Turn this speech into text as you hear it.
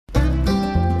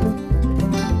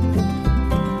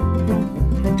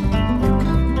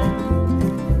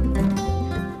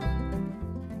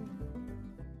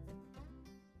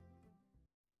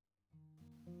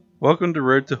Welcome to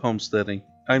Road to Homesteading.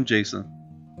 I'm Jason.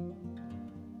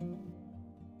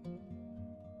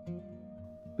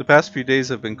 The past few days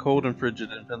have been cold and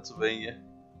frigid in Pennsylvania.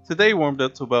 Today warmed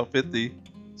up to about 50,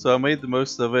 so I made the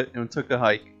most of it and took a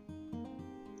hike.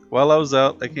 While I was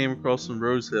out, I came across some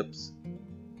rose hips.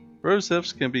 Rose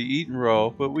hips can be eaten raw,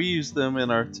 but we use them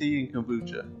in our tea and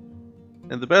kombucha.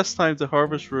 And the best time to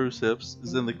harvest rose hips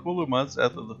is in the cooler months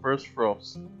after the first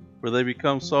frost, where they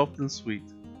become soft and sweet.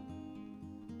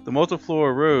 The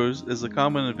Multi-flora Rose is a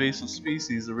common invasive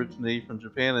species originating from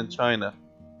Japan and China,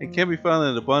 and can be found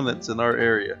in abundance in our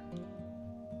area.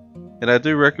 And I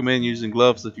do recommend using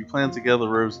gloves if you plan to gather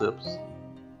rose hips.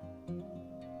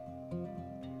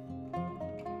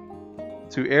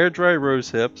 To air dry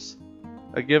rose hips,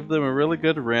 I give them a really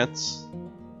good rinse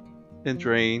and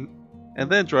drain, and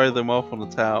then dry them off on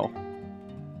a towel.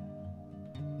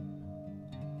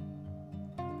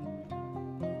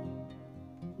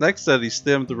 Next, I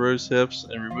destem the rose hips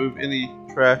and remove any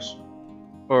trash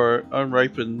or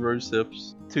unripened rose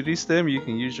hips. To destem, you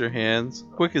can use your hands.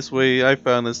 The quickest way I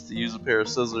found is to use a pair of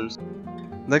scissors.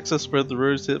 Next, I spread the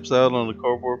rose hips out on the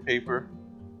cardboard paper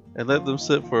and let them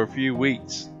sit for a few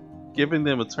weeks, giving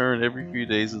them a turn every few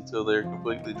days until they are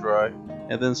completely dry,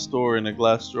 and then store in a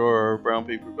glass jar or a brown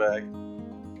paper bag.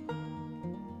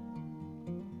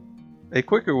 A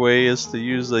quicker way is to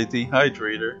use a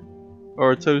dehydrator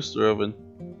or a toaster oven.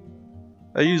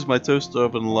 I use my toaster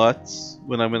oven a lot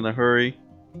when I'm in a hurry.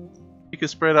 You can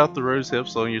spread out the rose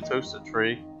hips on your toaster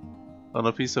tray on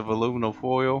a piece of aluminum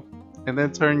foil, and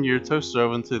then turn your toaster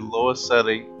oven to the lowest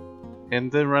setting,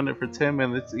 and then run it for 10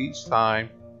 minutes each time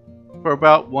for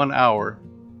about 1 hour.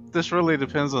 This really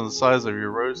depends on the size of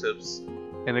your rose hips,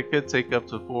 and it could take up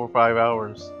to 4 or 5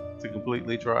 hours to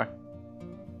completely dry.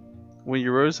 When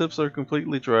your rose hips are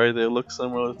completely dry, they look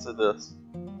similar to this.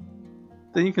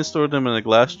 Then you can store them in a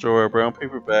glass jar or a brown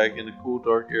paper bag in a cool,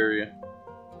 dark area.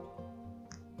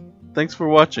 Thanks for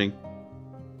watching.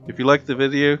 If you liked the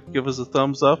video, give us a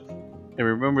thumbs up, and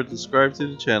remember to subscribe to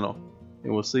the channel,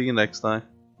 and we'll see you next time.